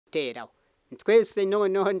guteraho twese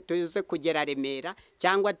noneho tuze kugera Remera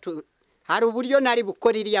cyangwa hari uburyo nari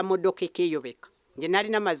bukora iriya modoka ikiyubika nge nari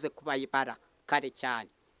namaze kubayibara kare cyane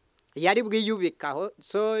yari bwiyubikaho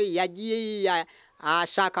so yagiye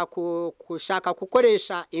ashaka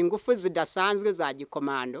gukoresha ingufu zidasanzwe za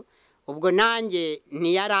gikomando ubwo nanjye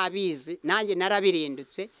ntiyarabizi nanjye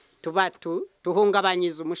narabirindutse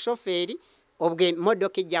tuhungabanyiza umushoferi ubwo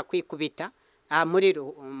modoka ijya kwikubita muri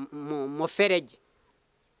muferege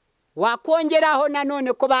wakongeraho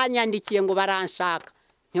nanone ko banyandikiye ngo baranshaka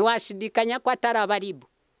ntiwashidikanya ko atarabaribu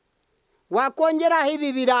wakongeraho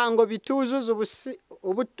ibi birango bituzuza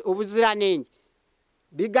ubuziranenge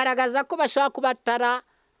bigaragaza ko bashaka kubatara.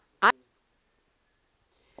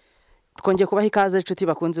 Twongeye kubaha ikaze inshuti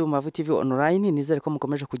bakunze mu Mavu TV online nizere ko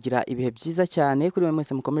mukomeje kugira ibihe byiza cyane kuri mwe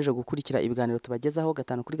mwese mukomeje gukurikira ibiganiro tubagezaho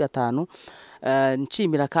 5 kuri 5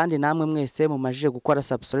 nshimira kandi namwe mwese mumajije gukora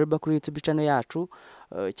subscribe kuri YouTube channel yacu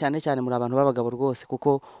cyane cyane muri abantu babagabo rwose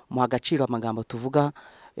kuko muha agaciro amagambo tuvuga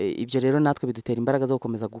ibyo rero natwe bidutera imbaraga zo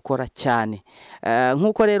gukomeza gukora cyane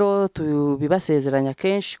nkuko rero tubibasezeranya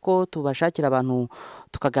kenshi ko tubashakira abantu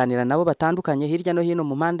tukaganira nabo batandukanye hirya no hino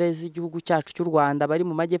mu mpande z'igihugu cyacu cy'u Rwanda bari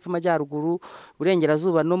mu majyepfo majyaruguru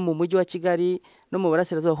burengerazuba no mu mujyi wa Kigali no mu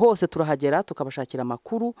burasirazuba hose turahagera tukabashakira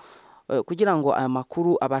amakuru kugira ngo aya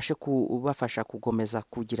makuru abashe kubafasha kugomeza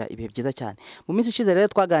kugira ibihe byiza cyane. Mu minsi ishize rero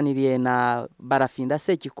twaganiriye na Barafinda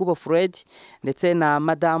Sekikubo Fred ndetse na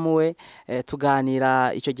madamu we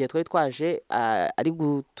tuganira icyo gihe twari twaje ari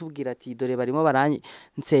gutubwira ati dore barimo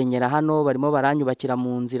baransenyera hano barimo baranyubakira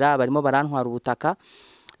mu nzira barimo barantwara ubutaka.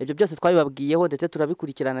 Ibyo byose twabibabwiyeho ndetse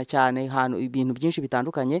turabikurikirana cyane hano ibintu byinshi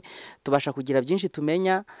bitandukanye tubasha kugira byinshi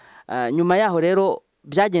tumenya. Nyuma yaho rero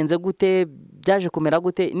byagenze gute byaje kumera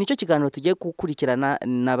gute nicyo kiganiro tugiye gukurikirana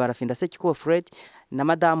na Barafinda Sekikubo Fred na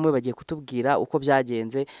madamu we bagiye kutubwira uko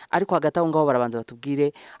byagenze ariko hagati aho ngaho barabanza batubwire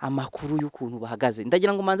amakuru y'ukuntu bahagaze.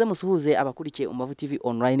 Ndagira ngo manze musuhuze abakurikiye Mavu TV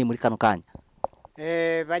online muri kano kanya.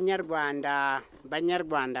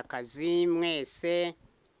 Banyarwandakazi mwese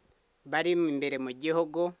bari imbere mu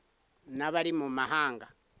gihugu n'abari mu mahanga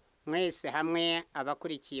mwese hamwe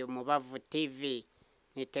abakurikiye Mavu TV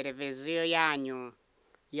ni televiziyo yanyu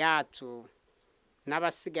yacu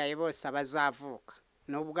n'abasigaye bose abazavuka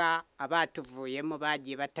nubwo abatuvuyemo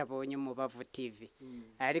bagiye batabonye Mavu TV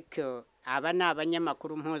ariko aba ni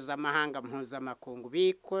abanyamakuru mpuzamakungu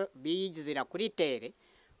biyizira kuri tere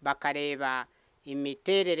bakareba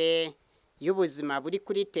imiterere y'ubuzima buri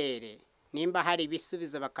kuri tere nimba hari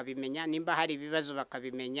ibisubizo bakabimenya nimba hari ibibazo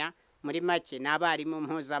bakabimenya muri make n'abarimu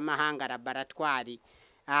mpuzamahanga laboratwari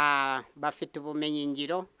bafite ubumenyi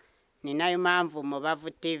ngiro ni nayo mpamvu Mavu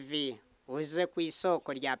TV uze ku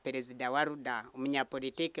isoko rya perezida wa Ruda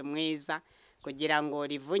umunyapolitike mwiza kugira ngo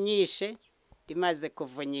rivunyishe rimaze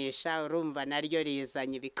kuvunyisha urumva naryo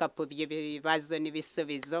rizanye ibikapu by'ibibazo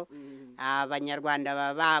n'ibisubizo abanyarwanda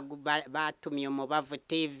batumiye Mavu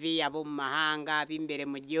TV abo mu mahanga b'imbere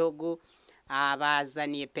mu gihugu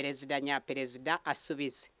abazaniye perezida nyaperezida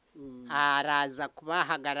asubize araza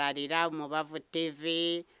kubahagararira Mavu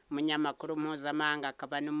TV umunyamakuru mpuzamahanga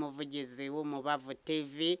akaba n'umuvugizi w'Mavu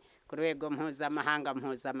TV ku rwego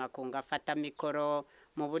mpuzamakungu afata mikoro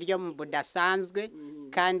mu buryo budasanzwe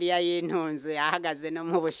kandi yayintunze ahagaze no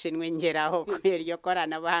mu Bushinwa ngeraho kwiryo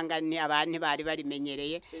koranabuhanga ni abantu bari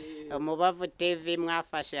barimenyereye Mavu TV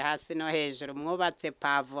mwafashe hasi no hejuru mwubatse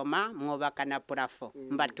pavoma mwubaka na purafo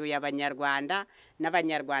mbatuye abanyarwanda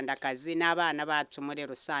n'abanyarwandakazi n'abana bacu muri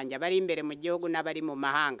rusange bari imbere mu gihugu n'abari mu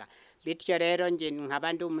mahanga bityo rero nge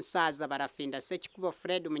nkabandi umusaza Barafinda Sekikubo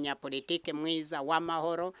Fred umunyapolitike mwiza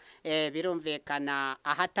w'amahoro birumvikana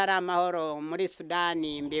ahatari amahoro muri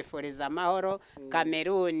Sudani mbifuriza amahoro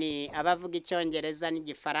Kameruni abavuga icyongereza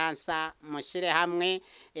n'igifaransa mushire hamwe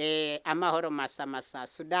amahoro masamasa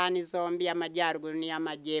Sudani zombi amajyaruguru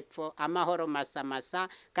n'amajyepfo amahoro masamasa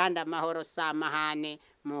kandi amahoro samahane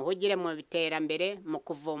muhugire mu biterambere mu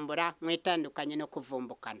kuvumbura mwitandukanye no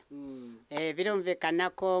kuvumbukana birumvikana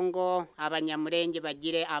Kongo abanyamurenge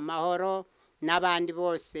bagire amahoro n'abandi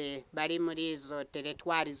bose bari muri izo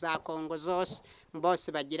teritwari za Kongo zose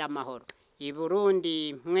bose bagira amahoro i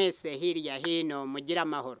Burundi mwese hirya hino mugira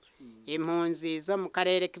amahoro impunzi zo mu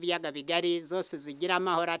karere k'ibiyaga bigari zose zigira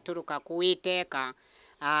amahoro aturuka kuwiteka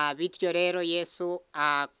bityo rero Yesu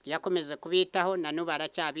yakomeje kubitaho na nubu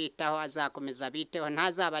aracyabitaho azakomeza biteho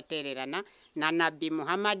ntazabatererana na Nabi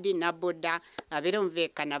Muhammad na Buddha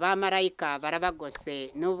birumvikana abamarayika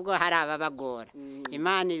barabagose nubwo hari ababagora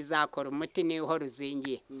Imana izakora umuti ni ho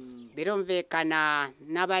ruzingiye birumvikana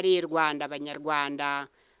n'abari Rwanda abanyarwanda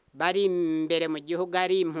bari imbere mu gihugu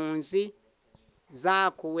ari impunzi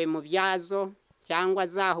zakuwe mu byazo cyangwa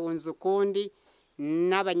zahunze ukundi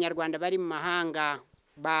n'abanyarwanda bari mu mahanga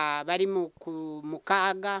bari mu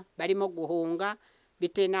kaga barimo guhunga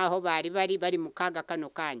bitewe n'aho bari mu kaga kano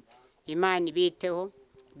kanya. Imana ibiteho.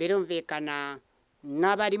 Birumvikana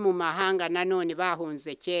n'abari mu mahanga nanone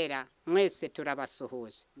bahunze kera, mwese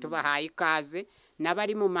turabasuhuza tubahaye ikaze.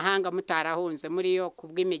 N'abari mu mahanga mutarahunze muri yo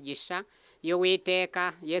kubw'imigisha yo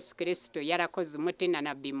witeka Yesu Kristo yarakoze umuti na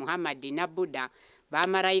Nabi Muhammad na Buddha,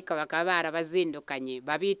 bamarayika bakaba barabazindukanye,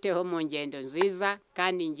 babiteho mu ngendo nziza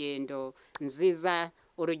kandi ingendo nziza,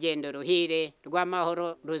 urugendo ruhire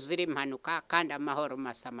rw'amahoro ruzira impanuka kandi amahoro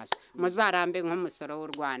masamasa. Muzarambe nk'umusoro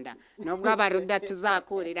w'u Rwanda, nubwo abaruda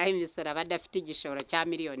tuzakuriraho imisoro badafite igishoro cya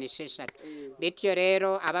miliyoni 6. Bityo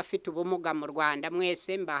rero abafite ubumuga mu Rwanda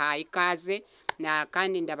mwese mbahaye ikaze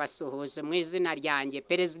kandi ndabasuhuje mu izina ryanjye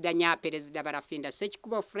Perezida Nyaperezida Barafinda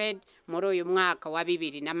Sekikubo Fred muri uyu mwaka wa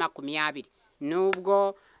 2020.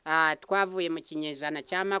 Nubwo twavuye mu kinyejana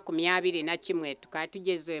cya 21 tukaba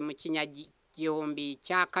tugeze mu kinyagihumbi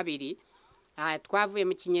cya kabiri, twavuye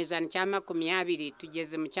mu kinyejana cya 20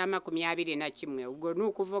 tugeze mu cya 21. Ubwo ni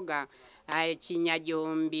ukuvuga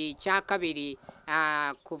ikinyagihumbi cya kabiri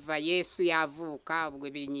kuva Yesu yavuka, ubwo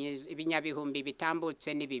ibinyabihumbi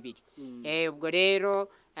bitambutse ni 2. Ubwo rero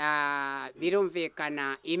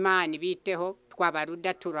birumvikana Imana ibiteho.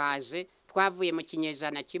 Twabaruda turaje, twavuye mu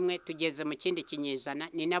kinyejana kimwe tugeze mu kindi kinyejana,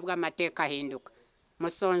 ni nabwo amateka ahinduka.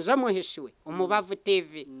 Musonje muhishiwe Umubavu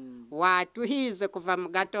TV watuhize kuva mu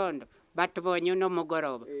gatondo, batubonye uno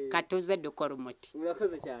mugoroba, katuze dukora umuti.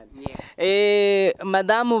 Urakoze cyane.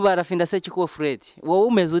 Madamu Barafinda Sekikubo Fred, wowe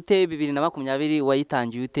umeze ute 2020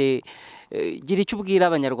 wayitangiye ute? Gira icyo ubwira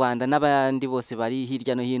abanyarwanda n'abandi bose bari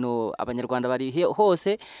hirya no hino. Abanyarwanda bari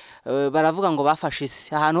hose baravuga ngo bafashe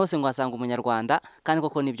isi, ahantu hose ngo hasanga umunyarwanda, kandi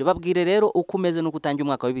koko nibyo. Babwire rero uko umeze nuko utangiye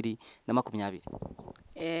umwaka wa 2020.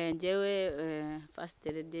 Njyewe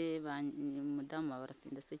Pasiteri de Madamu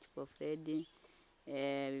Barafinda Sekikubo Fred,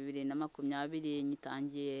 2020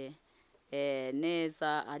 nyitangiye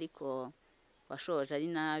neza, ariko washoje ari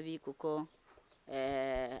nabi kuko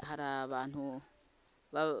hari abantu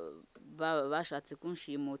bashatse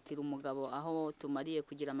kunshimutira umugabo, aho tumariye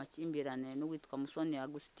kugira amakimbirane n'uwitwa Musoni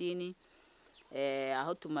Agustini,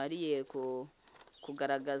 aho tumariye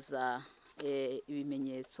kugaragaza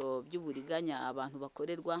ibimenyetso by'uburiganya abantu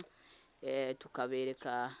bakorerwa,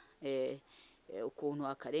 tukabereka ukuntu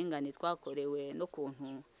akarengane twakorewe no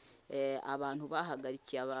kuntu abantu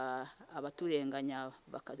bahagarikiye abaturenganya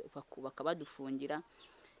bakabadufungira.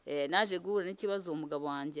 Naje guhura n'ikibazo, umugabo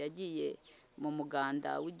wanjye yagiye mu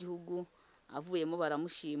muganda w'igihugu, avuyemo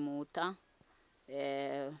baramushimuta,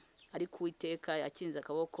 ariko Uwiteka yakinze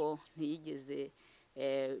akaboko ntiyigeze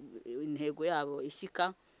intego yabo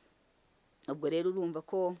ishyika. Ubwo rero urumva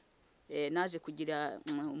ko naje kugira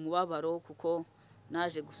umubabaro, kuko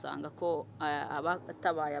naje gusanga ko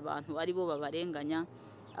abatabaye abantu ari bo babarenganya,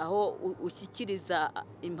 aho ushyikiriza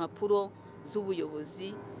impapuro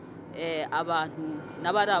z'ubuyobozi abantu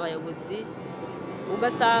n'abari abayobozi,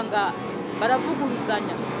 ugasanga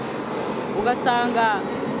baravuguruzanya, ugasanga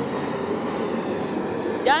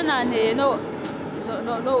byananteye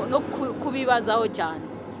no kubibazaho cyane.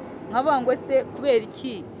 Nkavuga ngo se kubera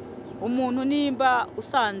iki umuntu nimba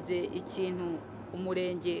usanze ikintu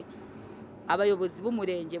umurenge, abayobozi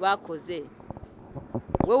b'umurenge bakoze,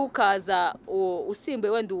 wowe ukaza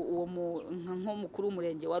usimbuye wenda uwo nk'umukuru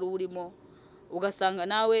w'umurenge wari urimo, ugasanga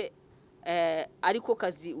nawe ariko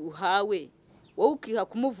kazi uhawe, wowe ukiha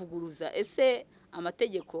kumuvuguruza. Ese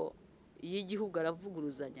amategeko y'igihugu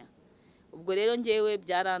aravuguruzanya? Ubwo rero njyewe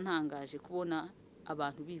byarantangaje kubona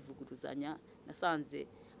abantu bivuguruzanya. Nasanze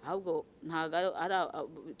ahubwo ntago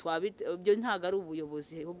ari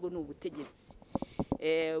ubuyobozi, ahubwo ni ubutegetsi.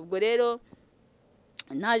 Ubwo rero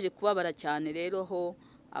naje kubabara cyane rero, ho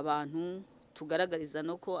abantu tugaragariza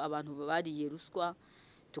no ko abantu bariye ruswa,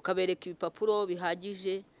 tukabereka ibipapuro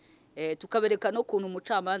bihagije, tukabereka no kuntu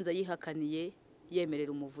umucamanza yihakaniye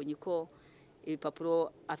yemerera umuvunyi ko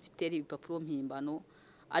ibipapuro afite ari ibipapuro mpimbano,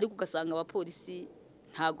 ariko ugasanga abapolisi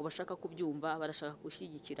ntago bashaka kubyumva, barashaka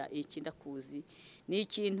gushyigikira ikindakuzi. Ni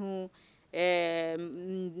ikintu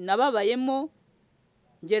nababayemo,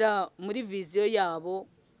 ngera muri viziyo yabo,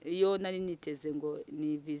 iyo nari niteze ngo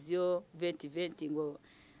ni viziyo 2020, ngo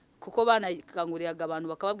kuko banakanguriraga abantu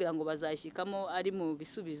bakababwira ngo bazayishyikamo ari mu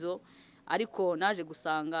bisubizo, ariko naje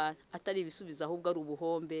gusanga atari ibisubizo, ahubwo ari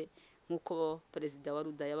ubuhombe, nk'uko Perezida wa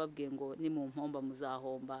Ruda yababwiye ngo ni mu mpomba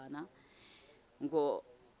muzahombana. Ngo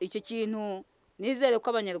icyo kintu nizere ko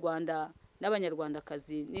abanyarwanda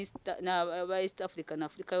n'abanyarwandakazi n'aba East Africa na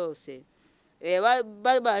Afrika yose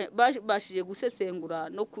bashije gusesengura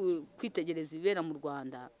no kwitegereza ibibera mu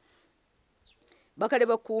Rwanda,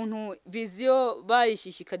 bakareba kuntu viziyo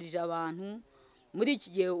bayishishikarije abantu. Muri iki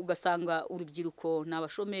gihe ugasanga urubyiruko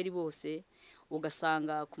n'abashomeri bose,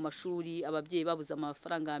 ugasanga ku mashuri ababyeyi babuze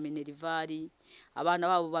amafaranga ya minervari, abana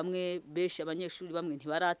babo bamwe benshi abanyeshuri bamwe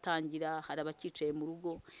ntibaratangira, hari abakicaye mu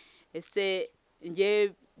rugo. Ese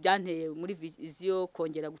nge byanteye muri viziyo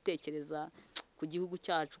kongera gutekereza ku gihugu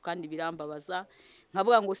cyacu kandi birambabaza,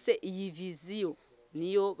 nkavuga ngo se iyi viziyo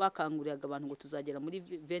niyo bakanguriraga abantu ngo tuzagera muri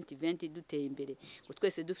 2020 duteye imbere, ngo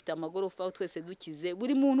twese dufite amagorofa, twese dukize.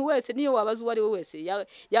 Buri muntu wese niyo wabaza uwo ari we wese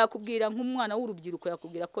yakubwira, nk'umwana w'urubyiruko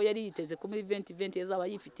yakubwira ko yari yiteze ko muri 2020 yazaba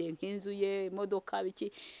yifite nk'inzu ye, imodoka,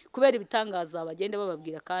 biki, kubera ibitangaza bagenda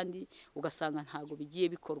bababwira kandi ugasanga ntago bigiye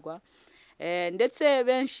bikorwa. Ndetse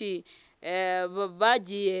benshi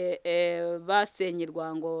bagiye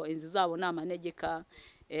basenyerwa ngo inzu zabo n'amanegeka,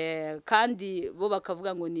 kandi bo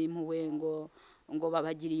bakavuga ngo ni impuhwe, ngo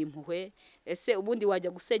babagiriye impuhwe. Ese ubundi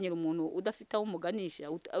wajya gusenyera umuntu udafite aho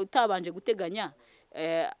umuganisha, utabanje guteganya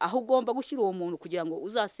aho ugomba gushyira uwo muntu kugira ngo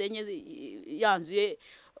uzasenye yanzuye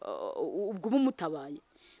ubwo umutabaye?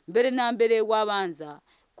 Mbere na mbere wabanza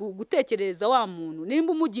gutekereza wa muntu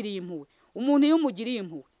nimba umugiriye impuhwe. Umuntu iyo umugiriye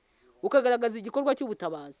impuhwe ukagaragaza igikorwa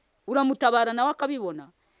cy'ubutabazi, uramutabara nawe akabibona.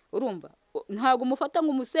 Urumva, ntago umufata ngo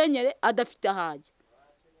umusenyere adafite ahajya,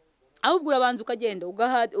 ahubwo urabanza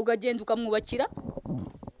ukagenda ukamwubakira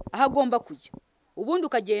aho agomba kujya, ubundi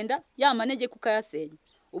ukagenda yamanegeka ukayasenya.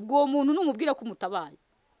 Ubwo uwo muntu numubwira ko umutabaye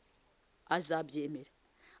azabyemera.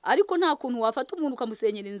 Ariko nta kuntu wafata umuntu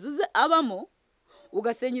ukamusenyera inzu ze abamo,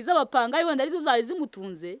 ugasenya iz'abapanga wenda arizo zari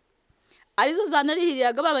zimutunze, arizo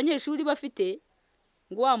zanarihiriraga abanyeshuri bafite,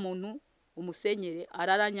 ngo wa muntu umusenyere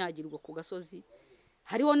araranyagirwa ku gasozi.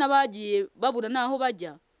 Hariho n'abagiye babura naho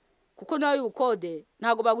bajya, kuko nawe ubukode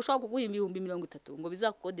ntago bagushaka kuguha 30,000 ngo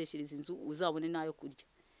bizakukodeshereza inzu uzabone nayo kurya.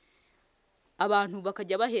 Abantu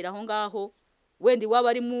bakajya bahera aho ngaho, wenda waba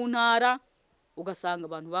ari mu ntara, ugasanga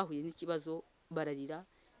abantu bahuye n'ikibazo bararira,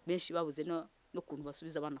 benshi babuze no kuntu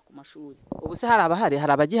basubiza abana ku mashuri. Ubu se hari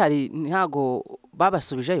abagihari ntago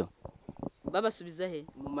babasubijeyo? Babasubiza he?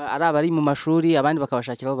 Ari abari mu mashuri, abandi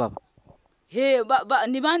bakabashakira aho baba.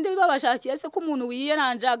 Ni bande babashakiye se ko umuntu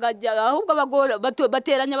wiyeranjaga, ahubwo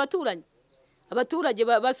bateranya abaturage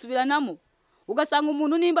basubiranamo. Ugasanga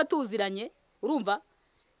umuntu nimba tuziranye, urumva,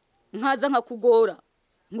 nkaza nkakugora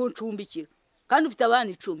ngo ncumbikira, kandi ufite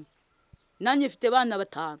abana 10, nanjye mfite abana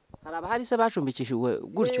 5. Hari abahari se bacumbikishijwe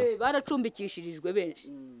gutyo? Baracumbikishirijwe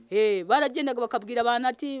benshi. Baragendaga bakabwira abantu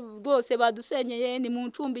ati rwose badusenyeye ni mu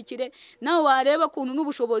ncumbikire. Nawe wareba kuntu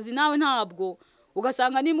n'ubushobozi nawe ntabwo,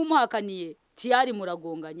 ugasanga nimba umuhakaniye tiyari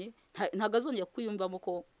muragonganye, ntagazongera kwiyumvamo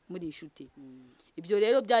ko muri inshuti. Ibyo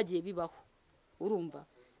rero byagiye bibaho. Urumva,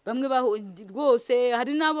 bamwe rwose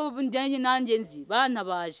hari nabo njyanye nanjye nzi bana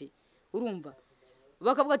baje, urumva,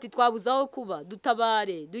 bakavuga ati twabuze aho kuba,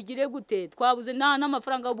 dutabare, dugire gute, twabuze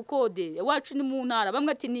n'amafaranga y'ubukode, iwacu ni mu ntara.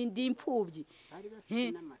 Bamwe ati ndi imfubyi,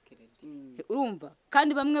 urumva,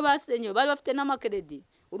 kandi bamwe basenyewe bari bafite n'amakeredi.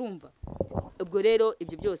 Urumva, ubwo rero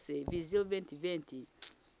ibyo byose viziyo 2020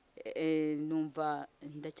 numva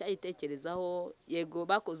ndacyayitekerezaho. Yego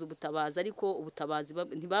bakoze ubutabazi, ariko ubutabazi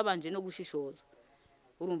ntibabanje no gushishoza.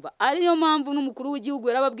 Urumva, ariyo mpamvu n'umukuru w'igihugu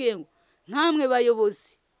yarababwiye ngo ntamwe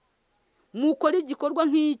bayobozi mukora igikorwa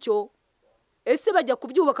nk'icyo, ese bajya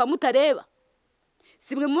kubyubaka mutareba?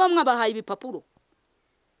 Simwe muba mwabahaye ibipapuro?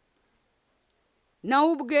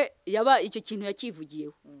 Nawe ubwe yaba icyo kintu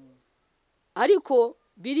yakivugiyeho. Ariko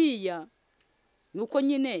biriya nuko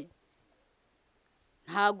nyine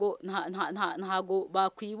ntago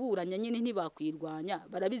bakwiburanya, nyine ntibakwirwanya,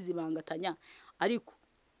 barabizibangatanya. Ariko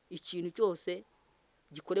ikintu cyose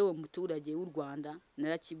gikorewe mu muturage w'u Rwanda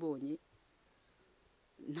narakibonye,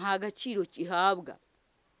 nta gaciro kihabwa,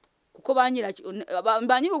 kuko banyira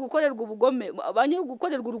gukorerwa ubugome, banyira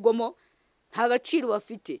gukorerwa urugomo, nta gaciro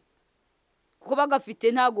bafite. Kuko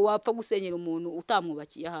bagafite ntago wapfa gusenyera umuntu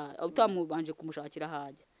utamwubakiye utamubanje kumushakira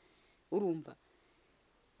hajya. Urumva,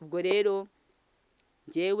 ubwo rero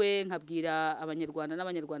njyewe nkabwira abanyarwanda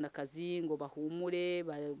n'abanyarwandakazi ngo bahumure,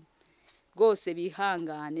 rwose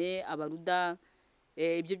bihangane. Abaruda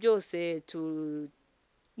ibyo byose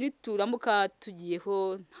nituramuka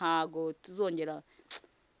tugiyeho ntago tuzongera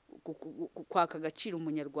kwaka agaciro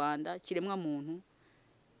umunyarwanda, kiremwa muntu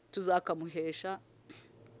tuzakamuhesha.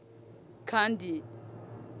 Kandi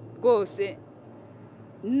rwose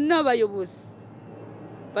n'abayobozi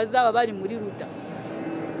bazaba bari muri ruda,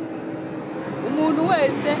 umuntu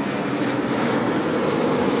wese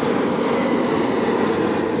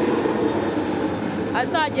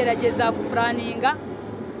azagerageza gupuraninga,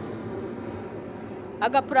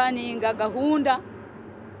 agapuraninga gahunda,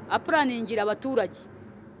 apuraningira abaturage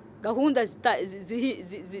gahunda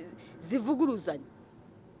zivuguruzanya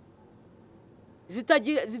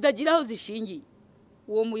zitagira aho zishingiye,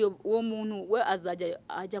 uwo muntu we azajya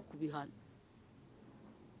ajya kubihana,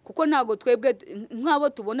 kuko ntabwo twebwe nk'abo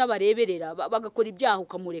tubona bareberera bagakora ibyaha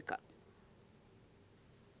ukamureka.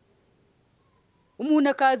 Umuntu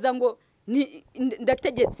akaza ngo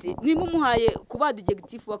ndategetse, niba umuhaye kuba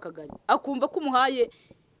digitifu w'akagari akumva ko umuhaye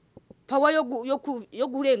pawa yo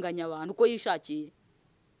kurenganya abantu uko yishakiye.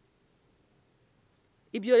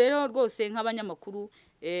 Ibyo rero rwose nk'abanyamakuru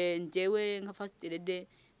njyewe nka fasiterede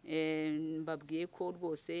mbabwiye ko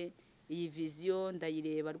rwose iyi viziyo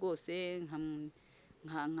ndayireba rwose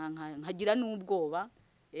nkagira n'ubwoba.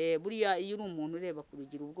 Buriya iyo uri umuntu ureba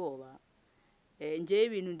kurugira ubwoba, njyewe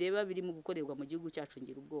ibintu ndeba birimo gukorerwa mu gihugu cyacu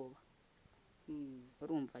ngira ubwoba.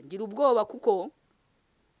 Urumva ngira ubwoba kuko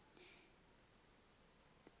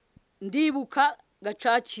ndibuka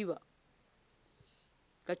gacaciba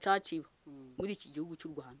muri iki gihugu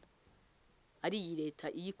cy'u Rwanda, ari iyi leta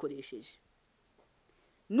iyikoresheje.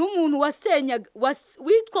 N'umuntu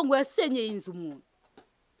witwa ngo yasenyeye inzu umuntu,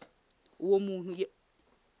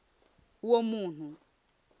 uwo muntu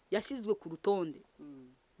yashyizwe ku rutonde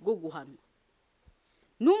rwo guhanwa.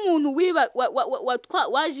 N'umuntu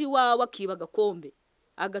waje iwawe akiba agakombe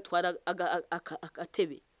agatwara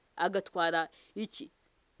agatebe agatwara iki,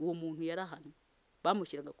 uwo muntu yarahanwe,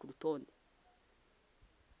 bamushyiraga ku rutonde.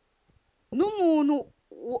 N'umuntu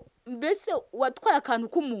mbese watwaye akantu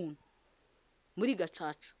k'umuntu muri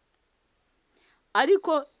gacaca.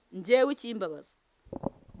 Ariko njyewe ikimbabaza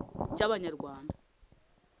cy'abanyarwanda,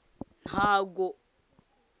 ntago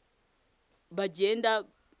bagenda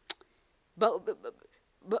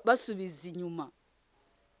basubiza inyuma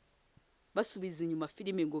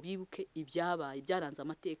filime ngo bibuke ibyabaye byaranze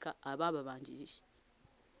amateka abababanjirije.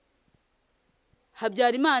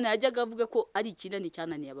 Habyarimana yajyaga avuga ko ari ikinani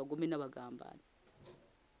cyananiye abagome n'abagambanyi.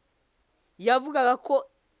 Yavugaga ko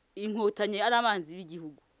inkotanyi ari abanzi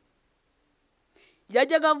b'igihugu.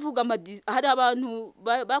 Yajyaga avuga hari abantu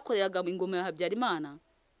bakoreraga ingoma ya Habyarimana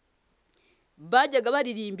bajyaga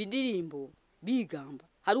baririmba indirimbo bigamba.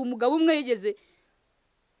 Hari umugabo umwe yigeze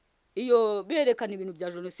iyo berekana ibintu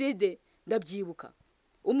bya jenoside, ndabyibuka.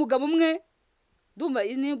 Umugabo umwe ndumva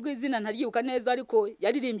nibwo izina ntaryibuka neza, ariko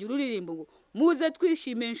yaririmbye ururirimbo ngo muze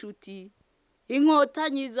twishime inshuti,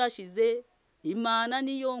 inkotanyi zashize, Imana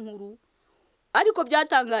niyo nkuru. Ariko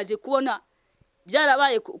byatangaje kubona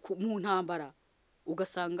byarabaye mu ntambara,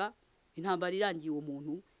 ugasanga intambara irangiye uwo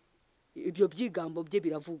muntu ibyo byigambo bye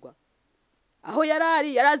biravugwa. Aho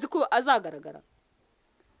yarazi ko azagaragara.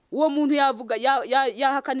 Uwo muntu yavuga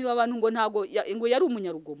yahakanira abantu ngo ntago ngo yari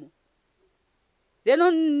umunyarugomo.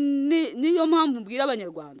 Rero niyo mpamvu mbwira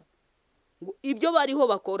abanyarwanda ngo ibyo bariho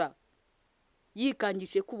bakora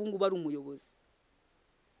yikangishe ko ubu ngubu ari umuyobozi.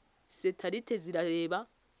 Setarite zirareba,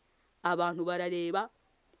 abantu barareba,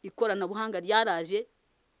 ikoranabuhanga ryaraje.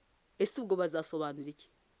 Ese ubwo bazasobanura iki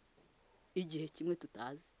igihe kimwe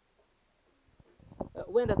tutazi?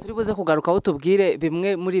 Wenda turi buze kugaruka utubwire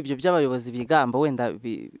bimwe muri ibyo by'abayobozi bigamba, wenda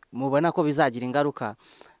mubona ko bizagira ingaruka,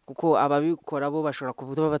 kuko ababikora bo bashobora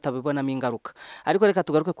kuba batabibonamo ingaruka. Ariko reka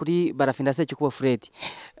tugaruke kuri Barafinda Secyukubo Fred.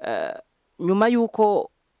 Nyuma y'uko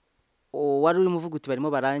wari urimo uvuga uti barimo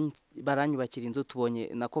baranyubakira inzu, tubonye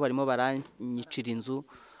nako barimo baranyicira inzu,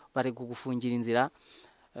 bari kugufungira inzira,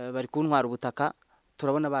 bari kuntwara ubutaka,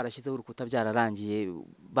 turabona barashyizeho urukuta byararangiye,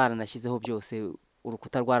 baranashyizeho byose,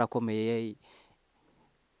 urukuta rwarakomeye,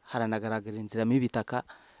 haranagaragara inzira y'ibitaka.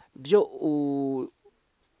 Byo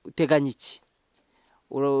uteganya iki?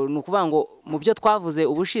 Ni ukuvuga ngo mu byo twavuze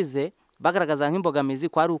ubushize bagaragaza nk'imbogamizi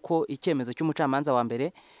ko ari uko icyemezo cy'umucamanza wa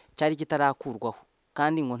mbere cyari kitarakurwaho,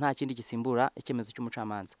 kandi ngo nta kindi gisimbura icyemezo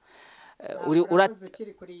cy'umucamanza.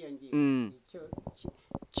 Kiri kuri iyo ngingo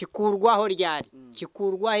kikurwaho ryari?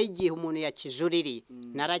 Kikurwaho igihe umuntu yakijuririye.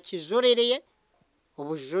 Narakijuririye,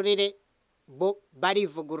 ubujurire bo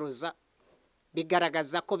barivuguruza,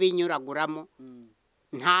 bigaragaza ko binyuraguramo,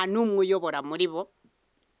 nta n'umwe uyobora muri bo.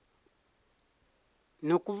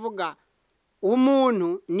 Ni ukuvuga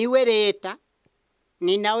umuntu niwe leta,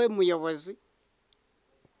 ni nawe muyobozi.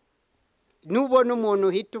 Nubona umuntu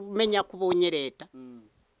uhita umenya ko ubonye leta,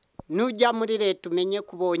 nujya muri leta umenye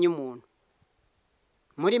ko ubonye umuntu.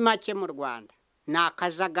 Muri make mu Rwanda ni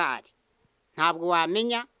akajagari, ntabwo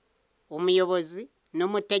wamenya umuyobozi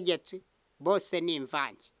n'umutegetsi, bose ni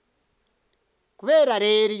imvange. Kubera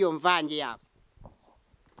rero iyo mvange yabo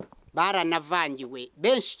baranavangiwe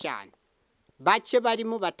benshi cyane, bake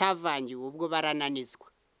barimo batavangiwe ubwo barananizwa.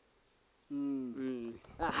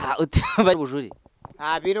 Bari bujuri.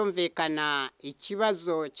 Birumvikana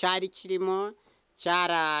ikibazo cyari kirimo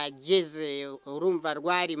cyarageze urumva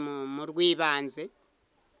rwari mu rw'ibanze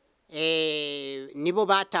nibo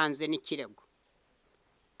batanze n'ikirego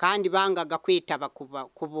kandi bangaga kwitaba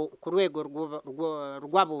ku rwego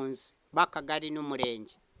rw'abunzi b'akagari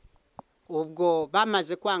n'umurenge. Ubwo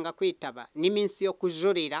bamaze kwanga kwitaba n'iminsi yo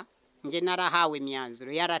kujurira nge narahawe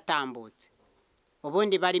imyanzuro yaratambutse,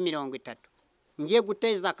 ubundi bari 30 ngiye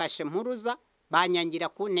guteza kashe mpuruza banyangira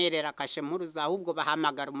kunterera kashe mpuruza, ahubwo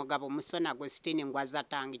bahamagara umugabo Musoni Agostine ngo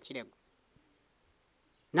azatanga ikirego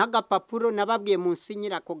n'agapapuro. Nababwiye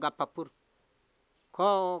munsinyira ko gapapuro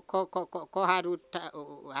ko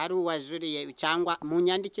hari uwajuriye cyangwa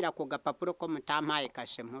munyandikira ku gapapuro ko mutampaye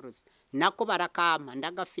kashe mpuruza, nako barakama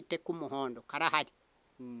ndagafite k'umuhondo karahari.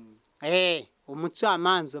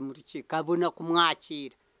 Umucamanza mu rukiko abona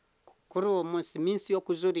kumwakira kuri uwo munsi, minsi yo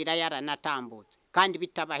kujurira yaranatambutse kandi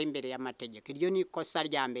bitabaho imbere y'amategeko. Iryo ni ikosa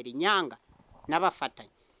rya mbere inyanga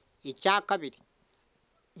n'abafatanye. Icya kabiri,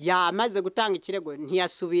 yamaze gutanga ikirego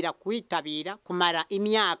ntiyasubira kwitabira kumara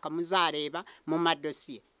imyaka, muzareba mu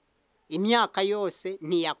madosiye imyaka yose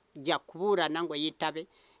ntiyajya kuburana ngo yitabe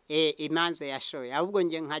imanza yashoye, ahubwo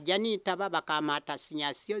nge nkajya nitaba bakamata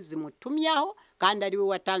sinyasiyo zimutumyaho kandi ari we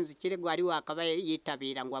watanze ikirego, ari we akaba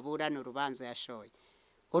yitabira ngo aburane urubanza yashoye.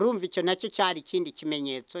 Urumva icyo nacyo cyari ikindi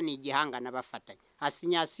kimenyetso, ni igihangana bafatanye.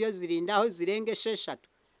 Asinyasiyo zirindaho zirenga 6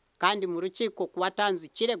 kandi mu rukiko kuwatanze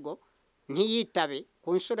ikirego ntiyitabe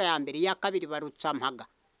ku nshuro ya mbere, iya kabiri barucampaga,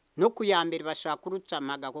 no ku ya mbere bashaka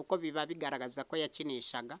kurucampaga kuko biba bigaragaza ko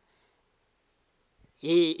yakinishaga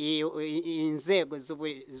inzego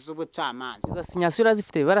z'ubucamanza. Izo sinyasiyo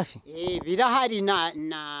urazifite barafi? Birahari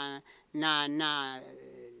na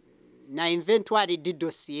inventory de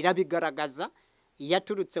dossier irabigaragaza.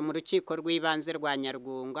 Yaturutse mu rukiko rw'ibanze rwa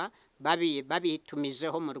Nyargunga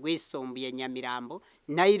babitumijeho mu rwisumbuye Nyamirambo,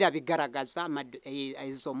 nayo irabigaragaza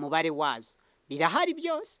izo mubare wazo birahari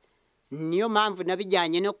byose. Niyo mpamvu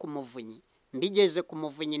nabijyanye no ku Muvunyi, mbigeje ku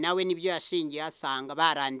Muvunyi nawe nibyo yashingiye asanga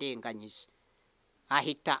barandenganyije,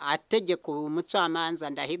 ahita ategeka umucamanza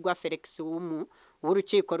Ndahigwa Felix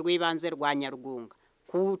w'urukiko rw'ibanze rwa Nyargunga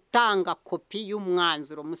kutanga kopi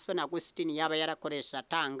y'umwanzuro Musoni Agostine yaba yarakoresha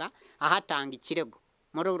ahatanga ikirego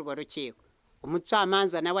muri urwo rukiko.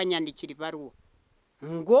 Umucamanza nawe anyandikira ibaruwa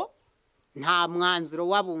ngo nta mwanzuro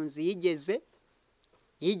w'abunzi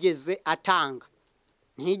yigeze atanga,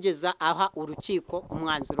 ntigeze aha urukiko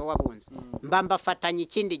umwanzuro w'abunzi. Mbafatanye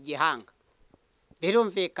ikindi gihanga.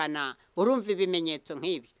 Birumvikana, urumva ibimenyetso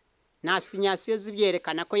nk'ibi na sinyasiyo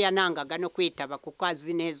zibyerekana ko yanangaga no kwitaba kuko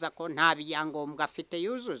azi neza ko nta byangombwa afite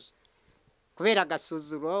yujuje, kubera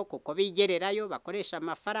agasuzuro kuko bigererayo bakoresha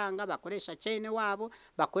amafaranga, bakoresha cyene wabo,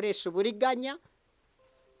 bakoresha uburiganya,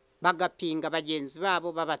 bagapinga bagenzi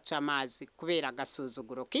babo babaca amazi kubera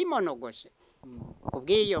agasuzuguro kimonogoje.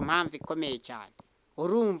 Kubw'iyo mpamvu ikomeye cyane,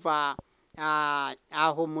 urumva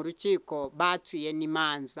aho mu rukiko baciye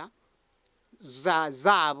n'imanza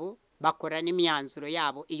zabo, bakora n'imyanzuro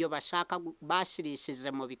yabo iyo bashaka bashirishije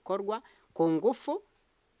mu bikorwa ku ngufu,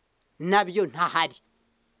 nabyo ntahari.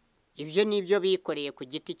 Ibyo nibyo bikoreye ku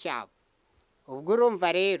giti cyabo. Ubwo urumva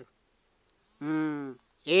rero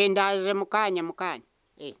ndaje mukanya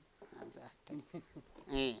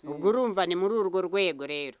ubwo urumva ni muri urwo rwego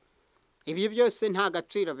rero ibyo byose nta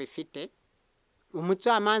gaciro bifite.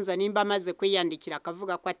 Umucamanza nimba amaze kwiyandikira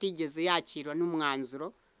akavuga ko atigeze yakirwa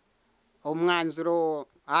n'umwanzuro, umwanzuro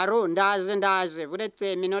ndaje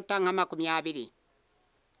buretse minota nka 20.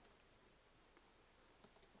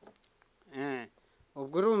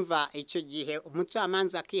 Ubwo urumva icyo gihe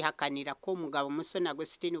umucamanza akihakanira ko umugabo Musoni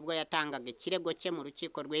Agostine ubwo yatangaga ikirego cye mu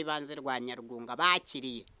rukiko rw'ibanze rwa Nyargunga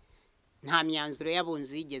bakiriye, nta myanzuro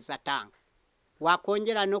y'abunzi yigeze atanga.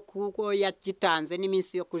 Wakongera no kuko yagitanze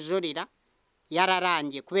n'iminsi yo kujurira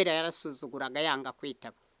yararangiye kubera yarasuzuguraga yanga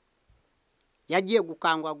kwitaba. Yagiye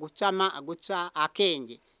gukangwa guca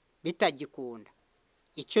akenge bitagikunda.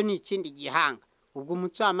 Icyo ni ikindi gihanga. Ubwo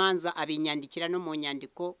umucamanza abinyandikira no mu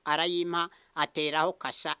nyandiko arayimpa, ateraho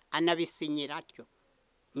kasha anabisinyira atyo.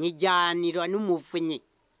 Nijyanirwa n'umuvunyi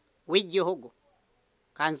w'igihugu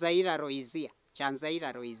Kanzayira Loizia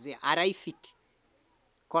arayifite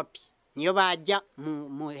kopi, niyo bajya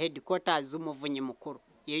mu headquarters z'umuvunyi mukuru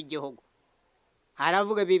y'igihugu.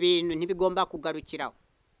 Aravuga ibi bintu ntibigomba kugarukiraho,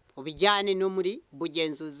 ubijyane no muri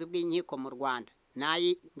bugenzuzi bw'inkiko mu Rwanda,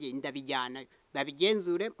 nayi ndabijyana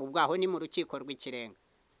babigenzure. Ubwaho ni mu rukiko rw'ikirenga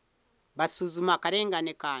basuzuma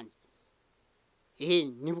akarengane kanje.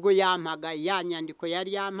 Nibwo yampaga ya nyandiko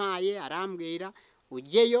yari yampaye, arambwira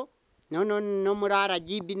ujyeyo. No muri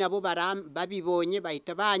RGB nabo babibonye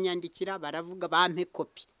bahita banyandikira, baravuga bampe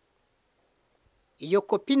kopi. Iyo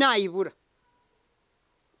kopi nayibura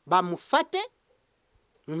bamufate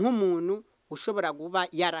nk'umuntu ushobora kuba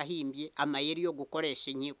yarahimbye amayeri yo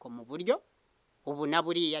gukoresha inkiko mu buryo ubu na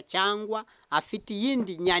buriya, cyangwa afite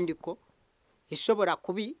iyindi nyandiko ishobora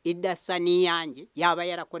kubi idasa n'iyanjye yaba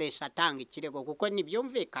yarakoresha atanga ikirego, kuko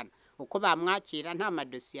ntibyumvikana uko bamwakira nta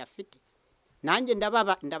madosiye afite. Nanjye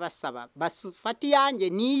ndabasaba bafate iyanjye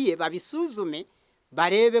niye babisuzume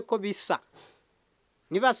barebe ko bisa,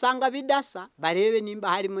 nibasanga bidasa barebe nimba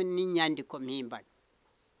harimo n'inyandiko mpimbano,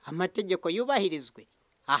 amategeko yubahirizwe,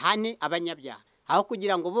 ahane abanyabyaha, aho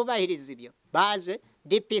kugira ngo bubahirize ibyo baje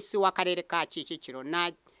DPC w'akarere ka Kicukiro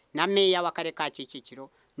na meya w'akarere ka Kicukiro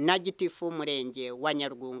na gitifu w'umurenge wa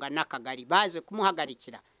Nyarwunga n'akagari baje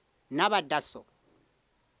kumuhagarikira n'abadaso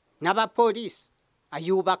n'abapolisi,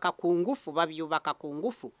 ayubaka ku ngufu, babyubaka ku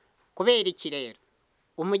ngufu. Kubera iki rero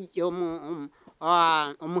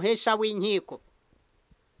umuhesha w'inkiko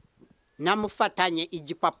namufatanye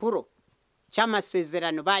igipapuro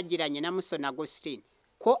cy'amasezerano bagiranye na Musoni Agostine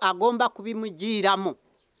ko agomba kubimugiramo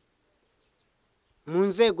mu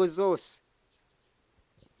nzego zose,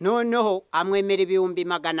 noneho amwemera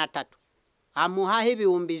 300,000 amuhaho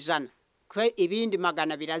 100,000 kwe ibindi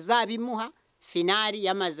 200 azabimuha finali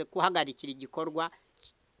yamaze kuhagarikira igikorwa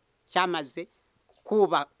cyamaze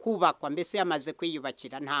kubakwa, mbese yamaze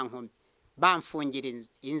kwiyubakira nta nkomyi, bamfungira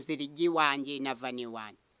inzira igiwanjye na vani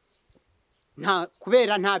wanjye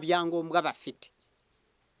kubera nta byangombwa bafite.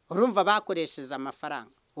 Urumva bakoresheje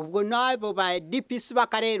amafaranga, ubwo nabo ba DPC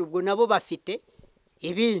b'akarere ubwo nabo bafite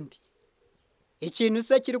ibindi. Ikintu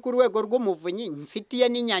se kiri ku rwego rw'umuvunyi mfitiye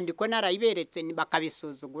n'inyandiko narayiberetse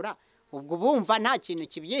bakabisuzugura, ubwo bumva nta kintu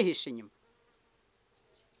kibyihishe inyuma.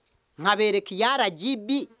 Nkabereka RGB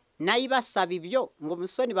nayibasaba ibyo ngo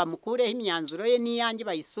Musoni bamukureho imyanzuro ye n'iyanjye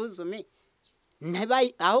bayisuzume,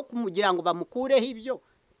 aho kumugira ngo bamukureho ibyo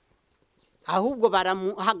ahubwo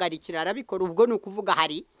baramuhagarikira arabikora. Ubwo ni ukuvuga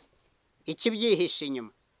hari ikibyihishe inyuma,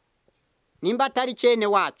 nimba atari cyene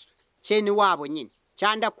wacu cyene wabo nyine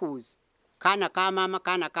cyanda kuza kana ka mama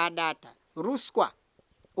kana ka data, ruswa,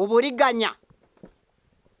 uburiganya,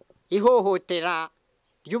 ihohotera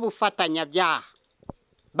ry'ubufatanya byaha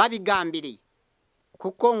babigambiriye,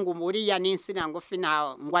 kuko ngo buriya n'insina ngufi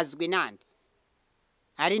ngwazwi nande,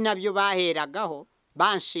 ari nabyo baheragaho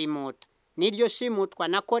banshimuta. Niryo shimutwa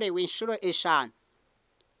nakorewe inshuro 5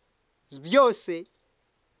 byose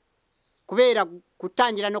kubera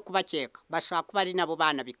gutangira no kubakeka bashaka kuba ari nabo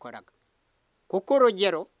bana bikoraga. Kuko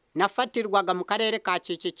urugero nafatirwaga mu karere ka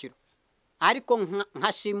Kicukiro ariko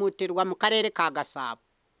nkashimutirwa mu karere ka Gasabo,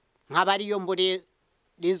 nkaba ariyo mburi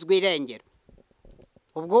rizwi irengero.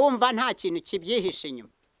 Ubwo wumva nta kintu kibyihishe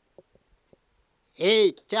inyuma.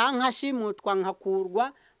 Cyangwa nkashimutwa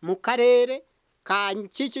nkakurwa mu karere ka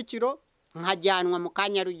Kicukiro nkajyanwa mu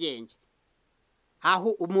Kanyarugenge, aho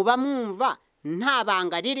umuba mwumva nta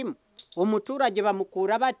banga ririmo. Umuturage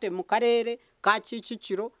bamukura bate mu karere ka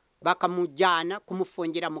Kicukiro bakamujyana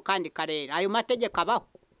kumufungira mu kandi karere? Ayo mategeko abaho?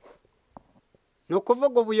 No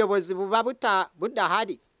kuvuga ubuyobozi buba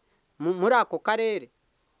budahari muri ako karere.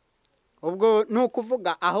 Ubwo no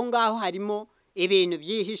kuvuga aho ngaho harimo ibintu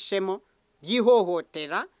byihishemo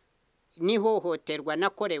byihohotera n'ihohoterwa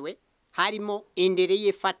nakorewe, harimo indiri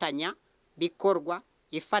yifatanya bikorwa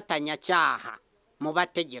ifatanya cyaha mu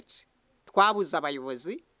bategetsi. Twabuza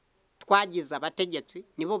abayobozi, twagize abategetsi,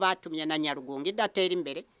 nibo batumye na Nyarwunga idatera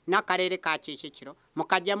imbere n'akarere ka Kicukiro.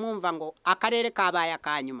 Mukajya mwumva ngo akarere kabaye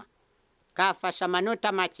akanyuma kafasha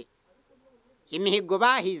amanota make, imihigo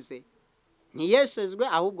bahize ntiyeshejwe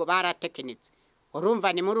ahubwo baratekinitse.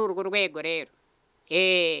 Urumva ni muri urwo rwego rero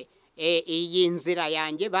iyi nzira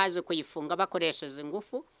yanjye baje kuyifunga bakoresheje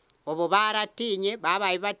ingufu. Ubu baratinye,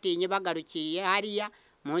 babaye batinye bagarukiye hariya.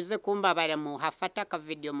 Muze kumbabara muhafata ka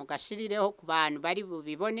video mugashirireho ku bantu bari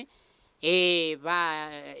bubibone.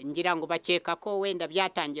 Ngira ngo bakeka ko wenda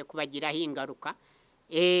byatangiye kubagiraho ingaruka,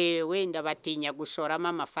 wenda batinya gushoramo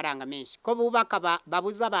amafaranga menshi, ko bubaka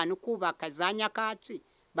babuza abantu kubaka za nyakatsi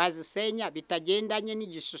bazisenya bitagendanye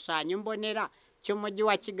n'igishushanyo mbonera cy'umujyi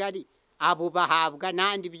wa Kigali. Abo bahabwa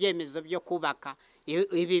nandi byemezo byo kubaka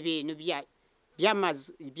ibi bintu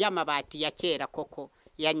by'amabati ya kera koko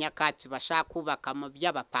ya nyakatsi bashaka kubaka mu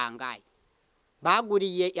by'abapangayi.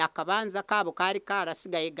 Baguriye akabanza kabo kari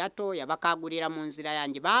karasigaye gatoya bakagurira mu nzira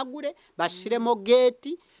yanjye, bagure bashiremo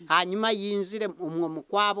gate hanyuma yinjire umwo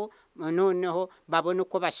mukwabo, noneho babone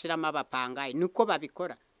uko bashiramo abapangayi. Nuko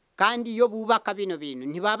babikora. Kandi iyo bubaka bino bintu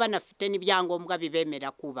ntibaba nafite n'ibyangombwa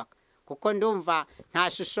bibemera kubaka, kuko ndumva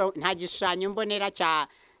nta gishushanyo mbonera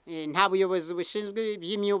nta buyobozi bushinzwe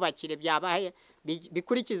by'imyubakire byabaye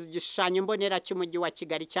bikurikiza igishushanyo mbonera cy'umujyi wa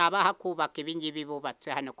Kigali cyabaha kubaka ibingibi bubatse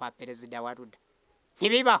hano kwa perezida wa Ruda.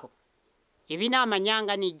 Ntibibaho. Ibi ni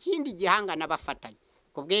amanyanga, ni ikindi gihanga n'abafatanya.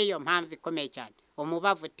 kubw'iyo mpamvu ikomeye cyane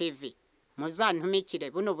umubavu TV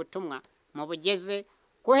muzantumikire buno butumwa mubugeze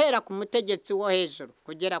guhera ku mutegetsi wo hejuru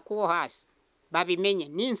kugera kuwo hasi babimenye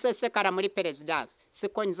ninsesekara muri perezidansi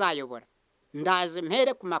siko nzayobora ndaje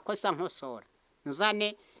mpere ku makosa nkosora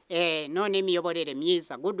nzane none imiyoborere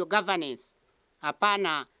myiza good governance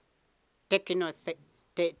apana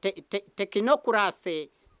technocracy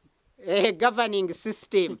governing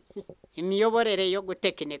system imiyoborere yo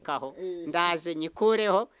gutekinikaho ndaje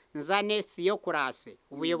nyikureho nzane siyo kurase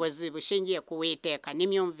ubuyobozi bushingiye ku Uwiteka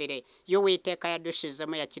n'imyumvire yo Uwiteka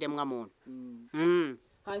yadushizemo ya kiremwa muntu.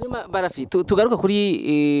 Hanyuma Barafi tugaruka kuri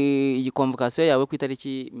iyi convocation yawe ku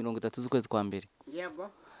itariki 30 z'ukwezi kwa mbere. Yego.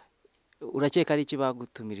 Urakeka ari iki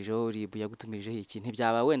bagutumirijeho ribu yagutumirijeho iki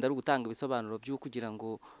ntibyaba wenda ari gutanga ibisobanuro byo kugira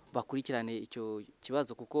ngo bakurikirane icyo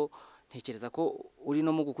kibazo kuko ntekereza ko uri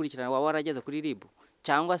no mu gukurikirana wawe warageze kuri ribu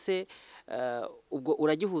cyangwa se ubwo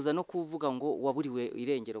uragihuza no kuvuga ngo waburiwe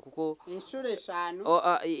irengero kuko inshuro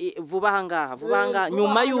 5 vuba hanga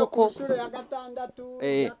nyuma yuko inshuro ya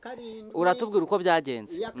 6 ya 7 uratubwira uko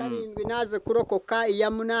byagenze ya 7 naze kurokoka iya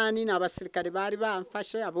 8 n'abasirikare bari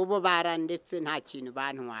bamfashe abo bo barandetse nta kintu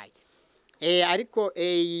bantwaye ariko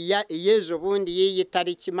yejo bundi yiyi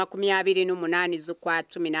tariki 28 z'ukwa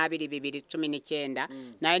 12 2019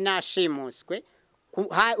 naye nashimuswe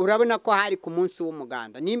urabona ko hari ku munsi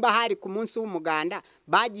w'umuganda nimba hari ku munsi w'umuganda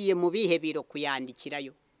bagiye mu bihe biro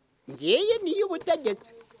kuyandikirayo ngeye niyo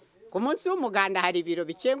ubutegetsi ku munsi w'umuganda hari biro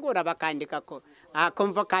bikengura bakandika ko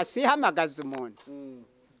convocation hamagaza umuntu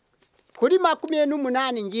kuri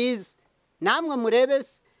 28 ngize namwe murebe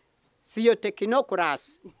siyo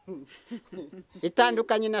technocracy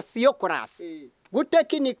itandukanye na siyo class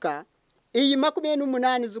gutekinika iyi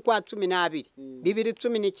 28 z'ukwa 12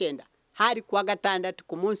 2019 hari kuwa 6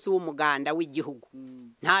 ku munsi w'umuganda w'igihugu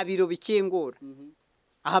nta biro bikingura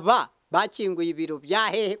aba bakinguye ibiro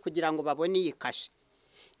byahehe kugira ngo babone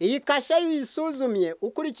iyi kashe yisuzumye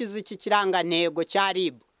ukurikiza iki kirangantego cya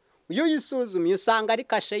RIB uyu yisuzumye usanga ari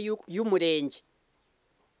kashe y'umurenge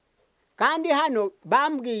kandi hano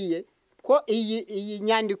bambwiye ko iyi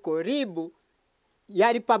nyandiko RIB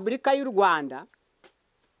ya Repubulika y'u Rwanda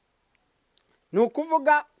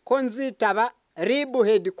nukuvuga ko nzitaba RIB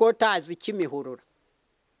headquarters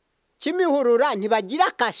Kimihurura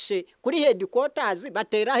ntibagira kashe kuri headquarters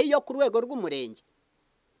bateraho iyo ku rwego rw'umurenge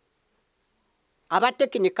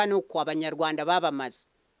abatekinika nuko abanyarwanda babamaze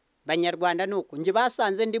banyarwanda nuko nje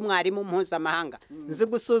basanze ndi mwarimu mpuzamahanga nzi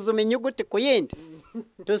gusuzuma inyuguti ku yindi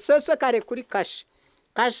dusesekare kuri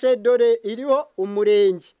kashe dore iriho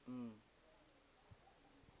umurenge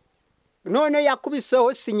none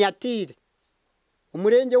yakubiseho sinyatire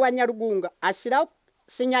umurenge wa Nyarugunga ashyiraho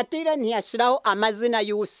sinyatire ntiyashyiraho amazina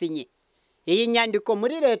y'usinye iyi nyandiko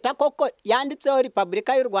muri leta koko yanditseho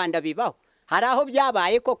Repubulika y'u Rwanda bibaho hari aho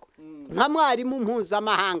byabaye koko nka mwarimu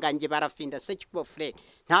mpuzamahanga nge Barafinda sekipofre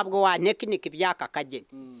ntabwo wa tekinike byaka kageni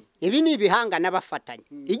ibi ni ibihanga n'abafatanye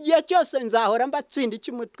igihe cyose nzahora mbatsinda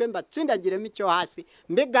icy'umutwe mbatsindagiremo icyo hasi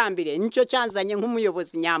mbegambire nicyo cyanzanye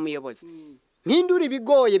nk'umuyobozi nyamuyobozi mpindura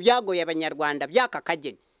ibigoye byagoye abanyarwanda byaka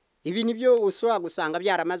kageni ibi nibyo uswa gusanga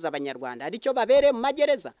byaramaze abanyarwanda aricyo babereye mu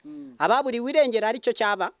magereza ababuriwe irengero aricyo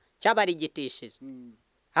cyabarigitishije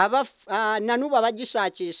nanuba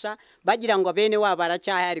bagishakisha bagira ngo bene wabara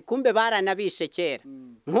cyahari kumbe baranabishe kera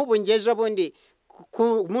nk'ubu ngejo bundi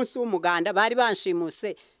ku munsi w'umuganda bari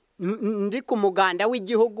banshimuse ndi ku muganda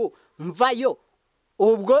w'igihugu mvayo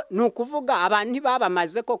ubwo nukuvuga abantu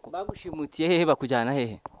ntibabamaze koko bagushimutiye hehe bakujyana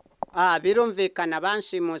hehe birumvikana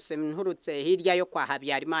banshimuse nturutse hirya yo kwa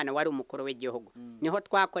Habyarimana wari umukuru w'igihugu niho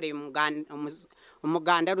twakoreye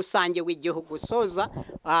umuganda rusange w'igihugu soza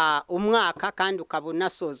umwaka kandi ukabuna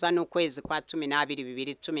soza n'ukwezi kwa 12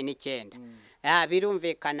 2019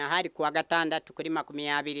 birumvikana hari kuwa 6 kuri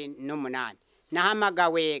 28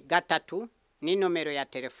 nahamagawe 3 ni nomero ya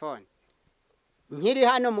telefone nkiri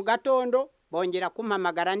hano mu gatondo bongera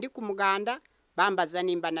kumpamagara ndi ku muganda bambaza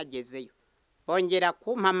nimba nagezeyo bongera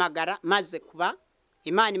kumpamagara maze kuba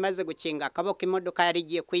Imana imaze gukinga akaboko imodoka yari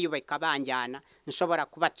igiye kwiyubaka banjyana nshobora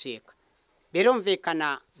kubacika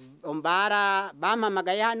birumvikana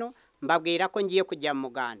bampamagaye hano mbabwira ko ngiye kujya mu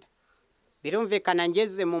muganda birumvikana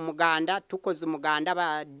ngeze mu muganda tukoze umuganda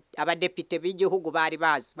abadepite b'igihugu bari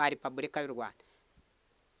bazi ba Repubulika y'u Rwanda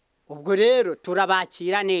ubwo rero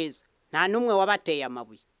turabakira neza nta numwe wabateye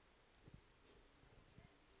amabuye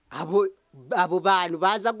abo bantu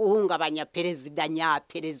baza guhungabanya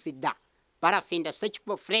perezida Barafinda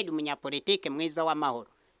sekipofre umunyapolitike mwiza w'amahoro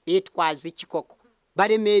bitwaza iki koko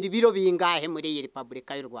baremera ibiro bingahe muri iyi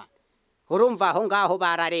Repubulika y'u Rwanda urumva aho ngaho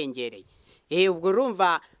bararengereye ubwo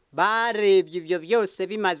urumva barebye ibyo byose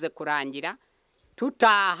bimaze kurangira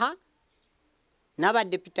tutaha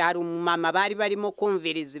n'abadepite hari umumama bari barimo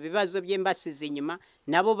kumviriza ibibazo bye mbasize inyuma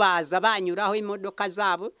nabo baza banyuraho imodoka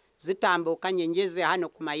zabo zitambukanye ngeze hano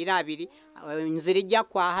ku mayira abiri inzira ijya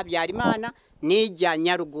kwa Habyarimana n'ijya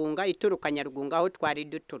Nyarugunga ituruka Nyarugunga aho twari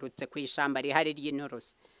duturutse ku ishamba rihari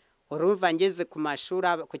ry'inturusi urumva ngeze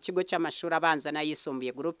ku kigo cy'amashuri abanza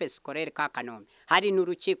n'ayisumbuye groupe scolaire ka Kanombe hari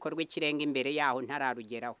n'urukiko rw'ikirenga imbere yaho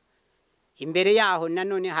ntararugeraho imbere yaho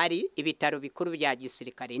nanone hari ibitaro bikuru bya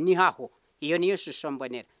gisirikare ni haho iyo niyo shusho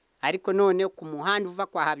mbonera ariko none ku muhanda uva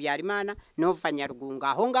kwa Habyarimana nova Nyarugunga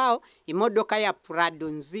aho ngaho imodoka ya Prado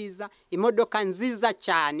nziza imodoka nziza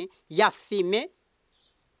cyane ya fime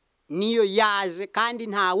niyo yaje kandi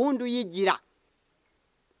nta wundi uyigira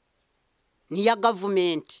ni ya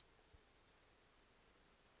government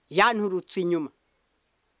yanturutse inyuma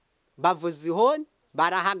bavuze ihoni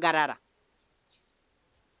barahagarara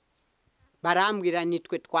barambwira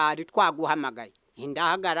nitwe twari twaguhamagaye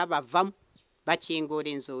indahagara bavamo bakingura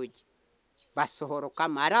inzugi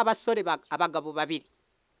basohorokamo ari abasore abagabo babiri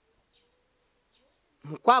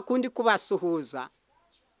kwa kundi kubasuhuza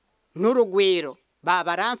n'urugwiro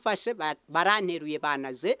baramfashe baranteruye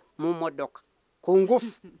banaze mu modoka ku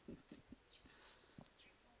ngufu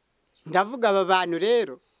ndavuga aba bantu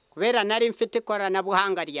rero kubera nari mfite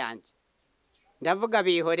ikoranabuhanga ryanjye ndavuga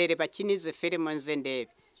bihorere bakinize filime nze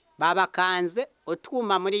ndebe babakanze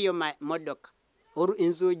utwuma muri iyo modoka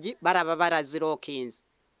inzugi baraba barazirokinze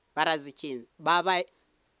barazikinze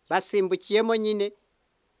basimbukiyemo nyine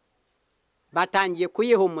batangiye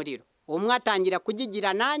kuyiha umuriro umwe atangira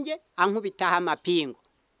kugigira nanjye ankubitaho amapingo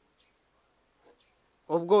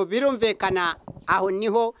ubwo birumvikana aho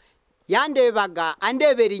niho yandebaga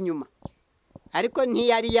andebera inyuma ariko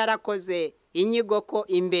ntiyari yarakoze inyigo ko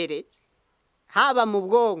imbere haba mu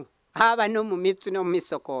bwonko haba no mu mitsi no mu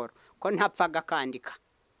misokoro ko ntapfaga kandika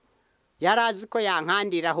yarazi ko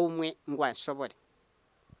yankandiraho umwe ngo ashobore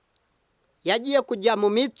yagiye kujya mu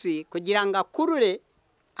mitsi kugira ngo akurure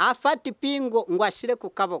afata ipingo ngo ashire ku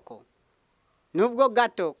kaboko nubwo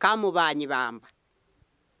gato kamubanye bamba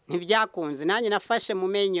ntibyakunze nanjye nafashe mu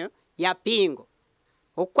menyo ya pingo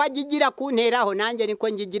uko agigira kunteraho nanjye niko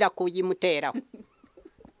ngigira kuyimuteraho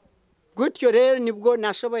gutyo rero nibwo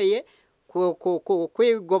nashoboye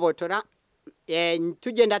kwigobotora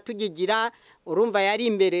tugenda tugigira urumva yari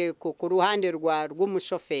imbere ku ruhande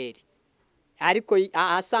rw'umushoferi ariko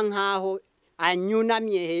asa nkaho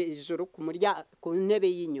anyunamye hejuru ku ntebe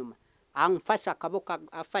y'inyuma amfasha akaboko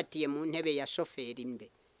afatiye mu ntebe ya shoferi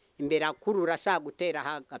imbere akurura ashaka gutera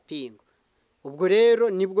agapingo ubwo rero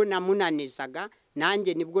nibwo namunanizaga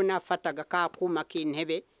nanjye nibwo nafataga ka kuma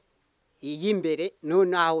k'intebe y'imbere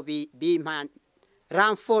noneho bimpa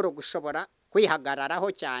ramforo gushobora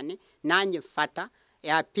kwihagararaho cyane nanjye mfata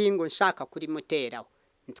ya pingo nshaka kuri muteraho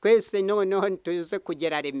twese noneho tuze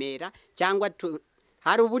kugera Remera cyangwa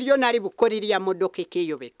hari uburyo nari bukora iriya modoka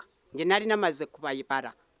ikiyubika nge nari namaze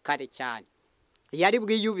kubayibara kare cyane yari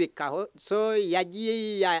bwiyubikaho so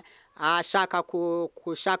yagiye ashaka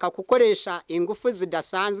gukoresha ingufu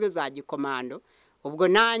zidasanzwe za gikomando ubwo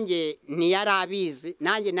nanjye ntiyarabizi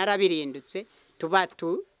nanjye narabirindutse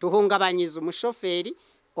tuhungabanyiza umushoferi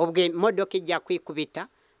ubwo imodoka ijya kwikubita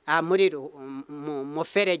muri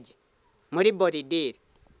muferege muri boridire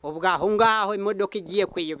ubwo aho ngaho imodoka igiye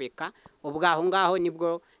kwiyubika ubwo aho ngaho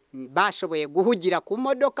nibwo bashoboye guhugira ku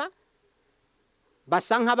modoka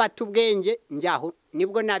basa nk'abata ubwenge njyaho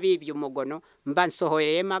nibwo nabibye umugono mba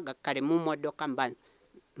nsohoreyemo agakare mu modoka mba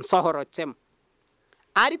nsohorotsemo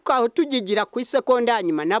ariko aho tugigira ku isekonda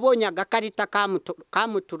nyuma nabonye agakarita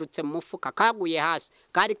kamuturutse mu mufuka kaguye hasi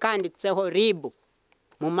kari kanditseho ribu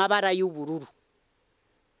mu mabara y'ubururu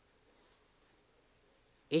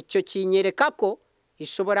icyo kinyereka ko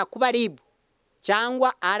ishobora kuba ribu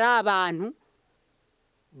cyangwa ari abantu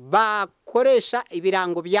bakoresha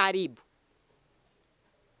ibirango bya ribu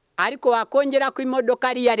ariko wakongera ko imodoka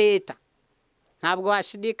ari ya leta ntabwo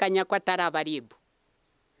washidikanya ko atari abaribu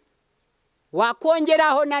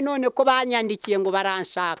wakongeraho nanone ko banyandikiye ngo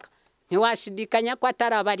baranshaka ntiwashidikanya ko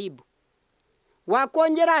atari abaribu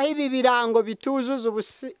wakongeraho ibi birango bituzuza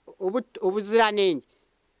ubuziranenge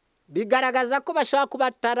bigaragaza ko bashaka kuba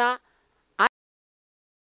atara